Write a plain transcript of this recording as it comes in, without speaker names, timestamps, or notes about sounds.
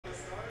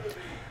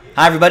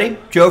Hi everybody,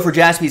 Joe for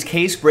Jaspy's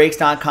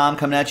CaseBreaks.com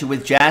coming at you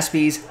with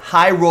Jaspy's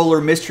High Roller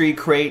Mystery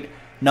Crate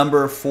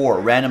number 4,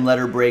 random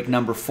letter break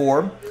number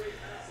 4.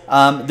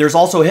 There's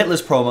also a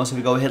hitless promo, so if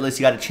you go hitless,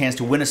 you got a chance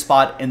to win a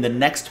spot in the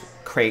next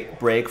crate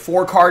break.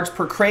 4 cards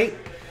per crate,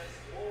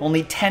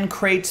 only 10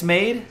 crates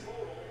made,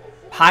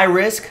 high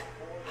risk,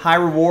 high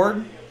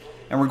reward,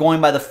 and we're going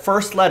by the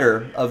first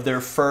letter of their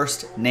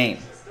first name.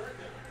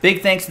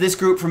 Big thanks to this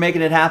group for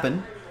making it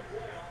happen.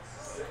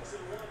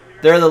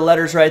 There are the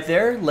letters right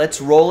there.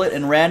 Let's roll it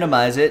and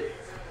randomize it.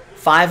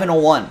 5 and a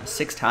 1,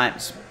 6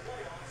 times.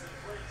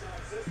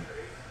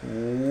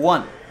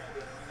 1,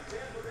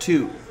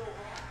 2,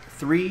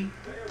 3,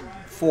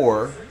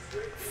 4,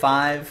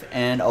 5,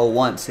 and a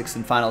 1. 6th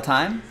and final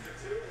time.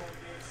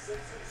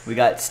 We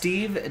got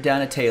Steve down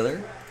to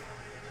Taylor.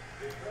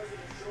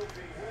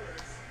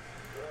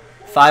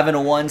 5 and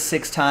a 1,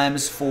 6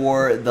 times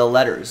for the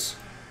letters.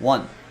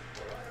 1,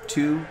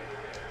 2,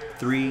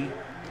 3,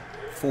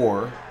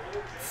 4,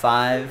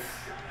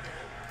 5,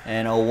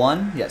 and a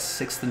 1. Yes,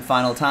 6th and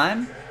final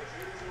time.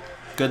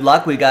 Good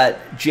luck. We got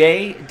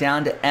J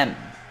down to M.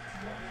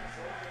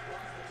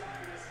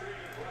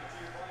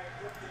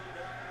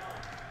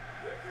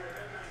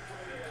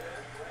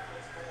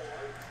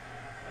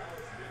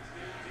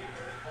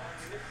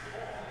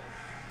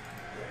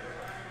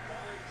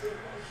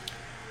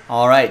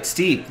 All right,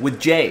 Steve with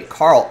J,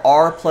 Carl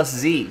R plus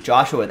Z,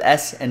 Joshua with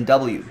S and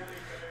W,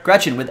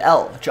 Gretchen with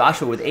L,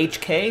 Joshua with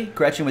HK,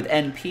 Gretchen with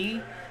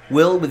NP,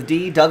 Will with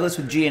D, Douglas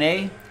with G and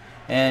A,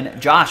 and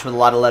Josh with a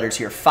lot of letters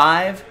here.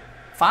 5,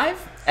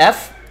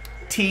 F,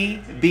 T,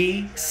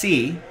 B,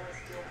 C,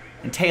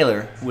 and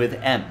Taylor with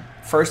M.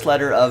 First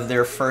letter of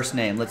their first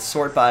name. Let's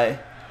sort by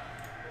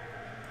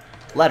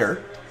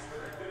letter.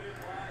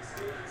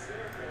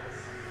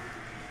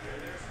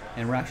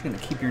 And we're actually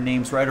going to keep your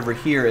names right over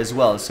here as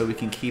well, so we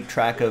can keep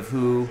track of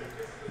who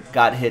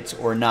got hits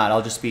or not.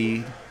 I'll just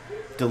be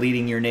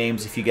deleting your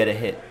names if you get a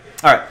hit.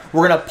 All right,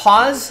 we're gonna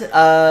pause.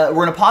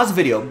 The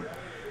video.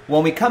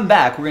 When we come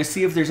back, we're gonna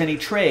see if there's any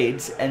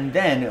trades, and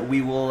then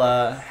we will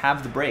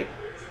have the break.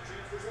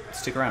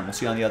 Stick around. We'll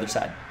see you on the other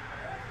side.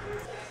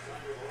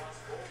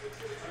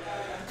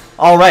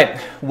 All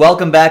right,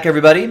 welcome back,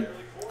 everybody.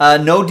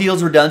 No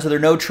deals were done, so there are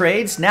no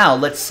trades. Now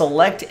let's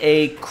select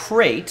a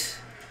crate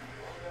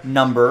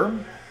number,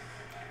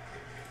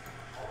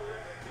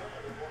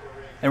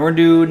 and we're gonna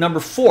do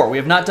number 4. We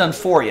have not done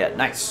 4 yet.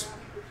 Nice.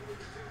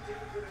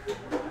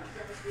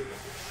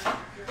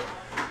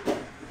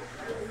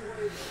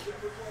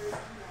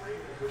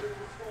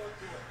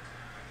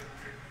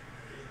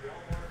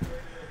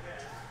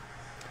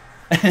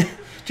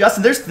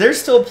 Justin,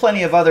 there's still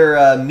plenty of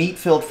other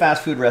meat-filled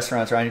fast food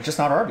restaurants around here, just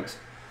not Arby's.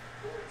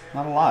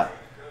 Not a lot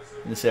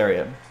in this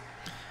area.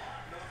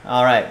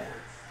 All right.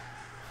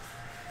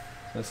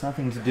 So it's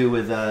nothing to do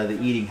with the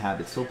eating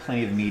habits. Still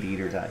plenty of meat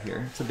eaters out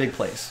here. It's a big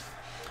place.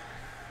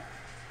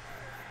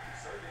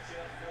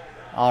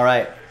 All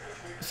right.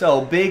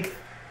 So big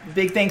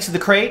thanks to the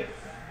crate.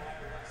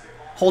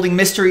 Holding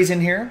mysteries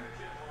in here.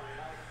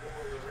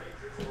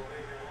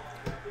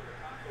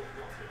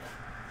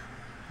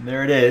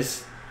 There it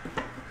is.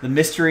 The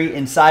mystery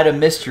inside a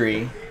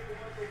mystery.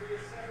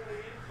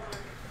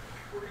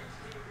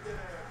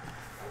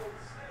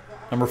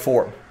 Number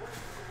 4.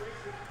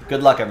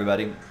 Good luck,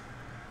 everybody.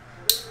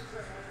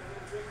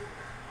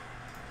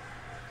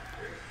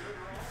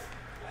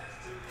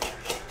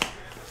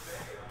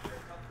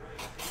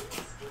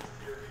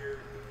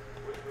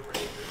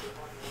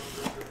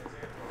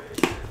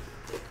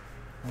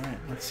 All right,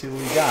 let's see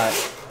what we got.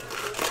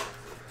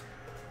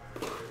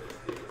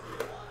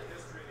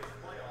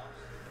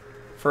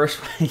 First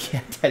one,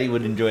 yeah, Teddy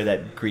would enjoy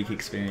that Greek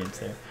experience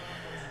there.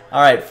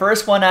 All right,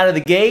 first one out of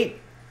the gate.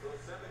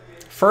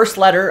 First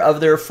letter of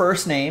their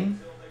first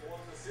name.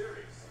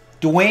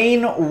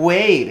 Dwayne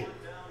Wade.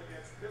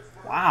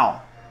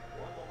 Wow.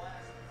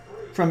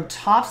 From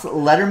Topps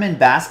Letterman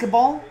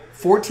Basketball,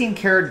 14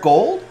 karat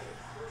gold.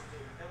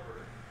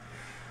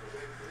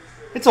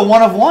 It's a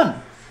 1 of 1.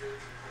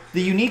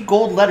 The unique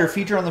gold letter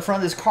featured on the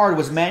front of this card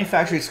was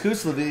manufactured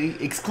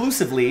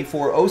exclusively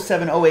for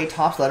 07-08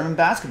 Topps Letterman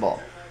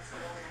Basketball.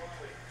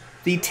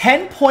 The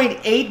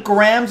 10.8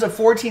 grams of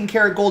 14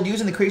 karat gold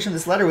used in the creation of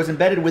this letter was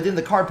embedded within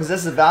the card,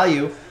 possesses a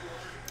value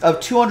of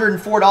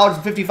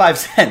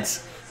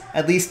 $204.55,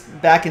 at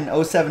least back in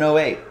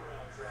 07-08,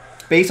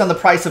 based on the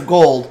price of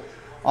gold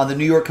on the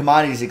New York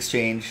Commodities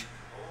Exchange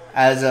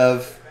as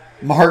of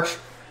March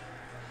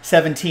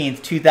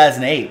 17th,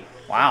 2008.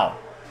 Wow.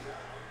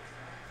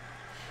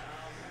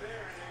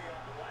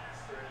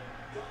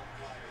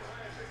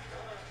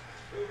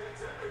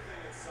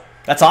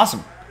 That's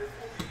awesome.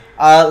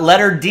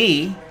 Letter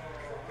D,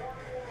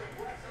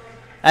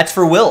 that's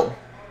for Will.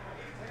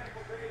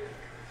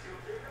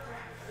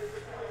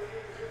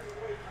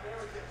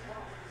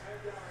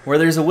 Where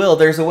there's a will,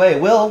 there's a way.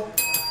 Will,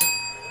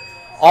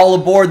 all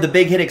aboard the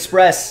Big Hit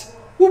Express.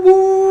 Woo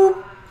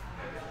woo.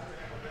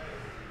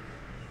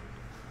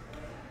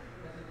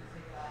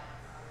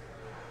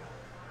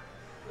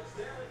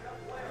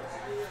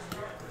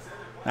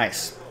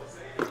 Nice.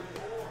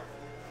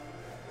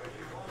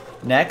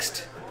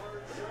 Next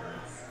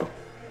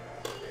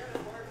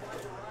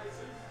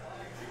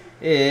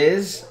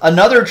is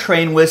another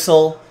train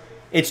whistle.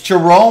 It's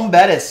Jerome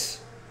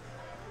Bettis.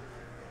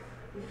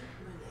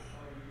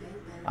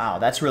 Wow,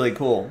 that's really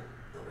cool.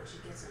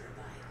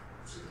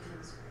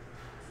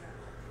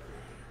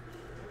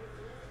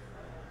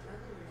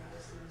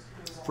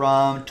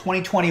 From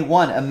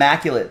 2021,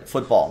 Immaculate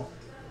Football.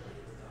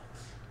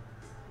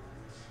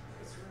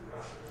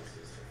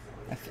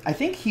 I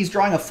think he's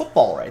drawing a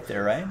football right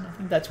there, right? I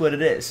think that's what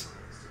it is.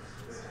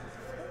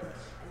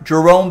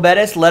 Jerome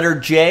Bettis, letter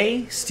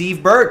J,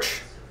 Steve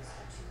Birch.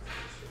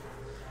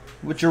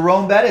 With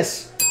Jerome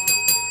Bettis.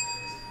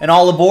 And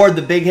all aboard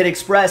the Big Hit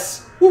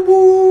Express. Whoop,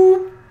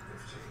 whoop.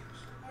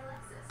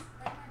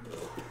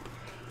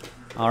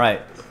 All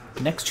right.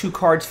 Next two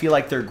cards feel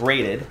like they're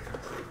graded.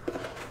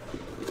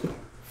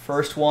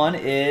 First one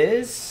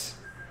is,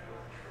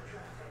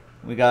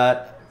 we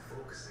got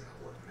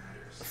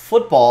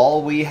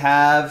football. We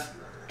have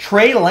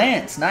Trey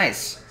Lance.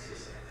 Nice.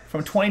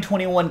 From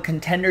 2021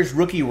 Contenders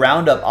Rookie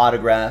Roundup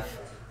autograph.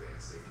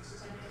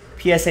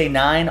 PSA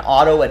 9,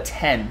 auto a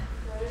 10.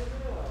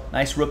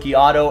 Nice rookie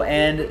auto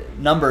and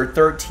number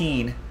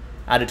 13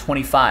 out of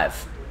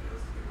 25.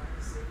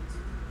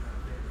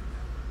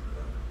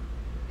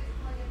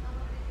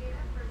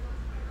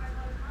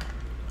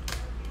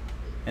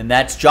 And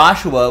that's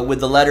Joshua with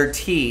the letter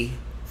T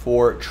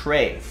for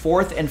Trey.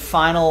 Fourth and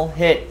final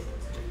hit.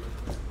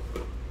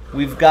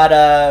 We've got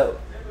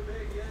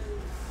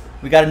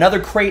another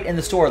crate in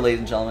the store, ladies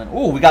and gentlemen.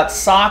 Ooh, we got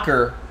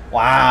soccer.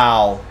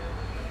 Wow.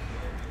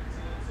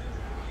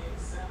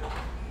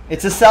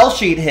 It's a sell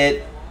sheet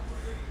hit.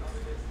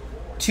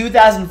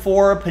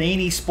 2004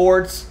 Panini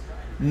Sports,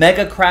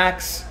 Mega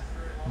Cracks,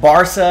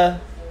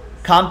 Barca,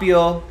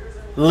 Campio,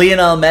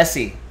 Lionel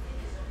Messi.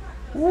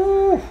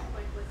 Woo.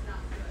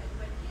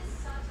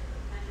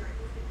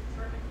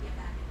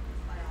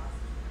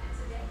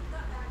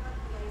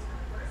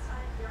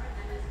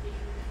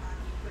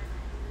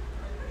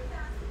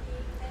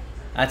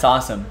 That's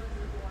awesome.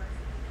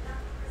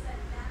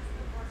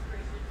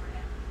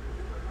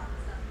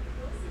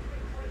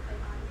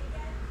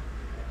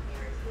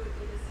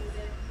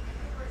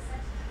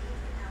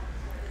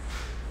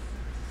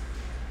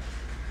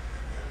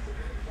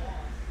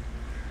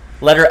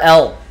 Letter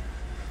L.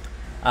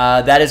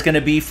 That is going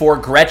to be for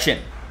Gretchen.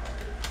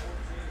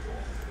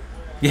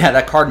 Yeah,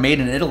 that card made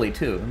in Italy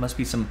too. It must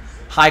be some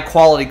high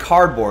quality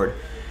cardboard.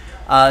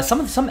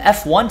 Some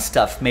F1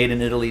 stuff made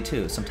in Italy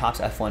too. Some Topps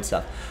F1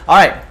 stuff. All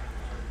right.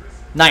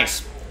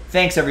 Nice.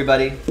 Thanks,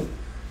 everybody.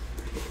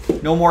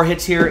 No more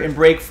hits here in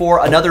break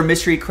 4. Another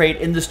mystery crate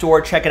in the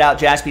store. Check it out,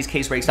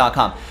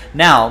 JaspysCaseBreaks.com.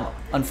 Now,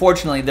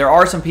 unfortunately, there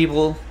are some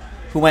people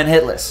who went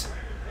hitless.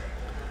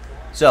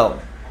 So,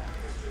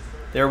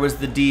 there was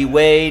the D.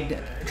 Wade,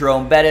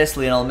 Jerome Bettis,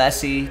 Lionel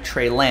Messi,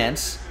 Trey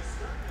Lance.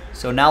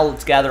 So now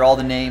let's gather all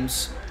the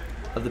names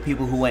of the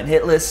people who went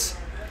hitless.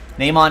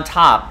 Name on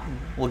top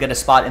will get a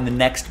spot in the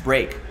next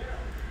break.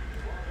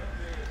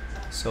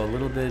 So a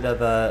little bit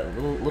of a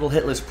little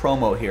hitless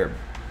promo here.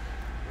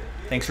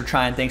 Thanks for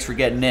trying. Thanks for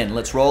getting in.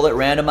 Let's roll it.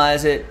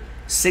 Randomize it.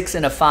 6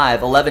 and a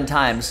 5. 11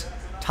 times.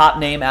 Top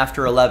name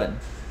after 11.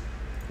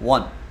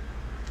 1,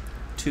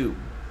 2,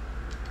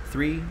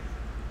 3,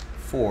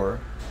 4,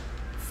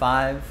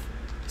 5,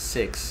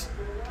 6,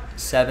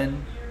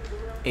 7,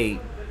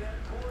 8,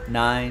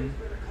 9,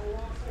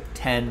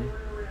 10.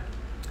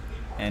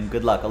 And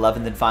good luck.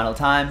 11th and final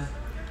time.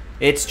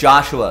 It's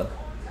Joshua.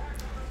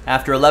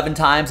 After 11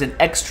 times, an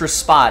extra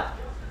spot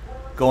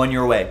going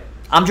your way.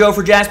 I'm Joe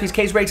for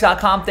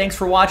JaspysCaseBreaks.com. Thanks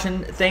for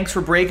watching. Thanks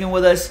for breaking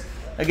with us.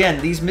 Again,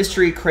 these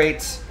mystery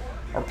crates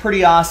are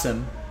pretty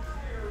awesome,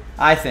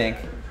 I think.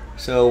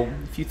 So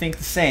if you think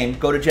the same,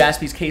 go to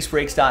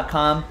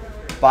JaspysCaseBreaks.com.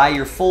 Buy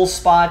your full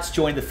spots.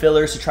 Join the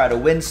fillers to try to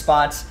win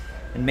spots.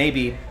 And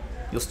maybe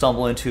you'll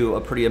stumble into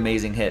a pretty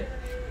amazing hit.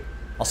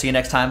 I'll see you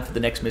next time for the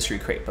next mystery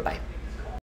crate. Bye-bye.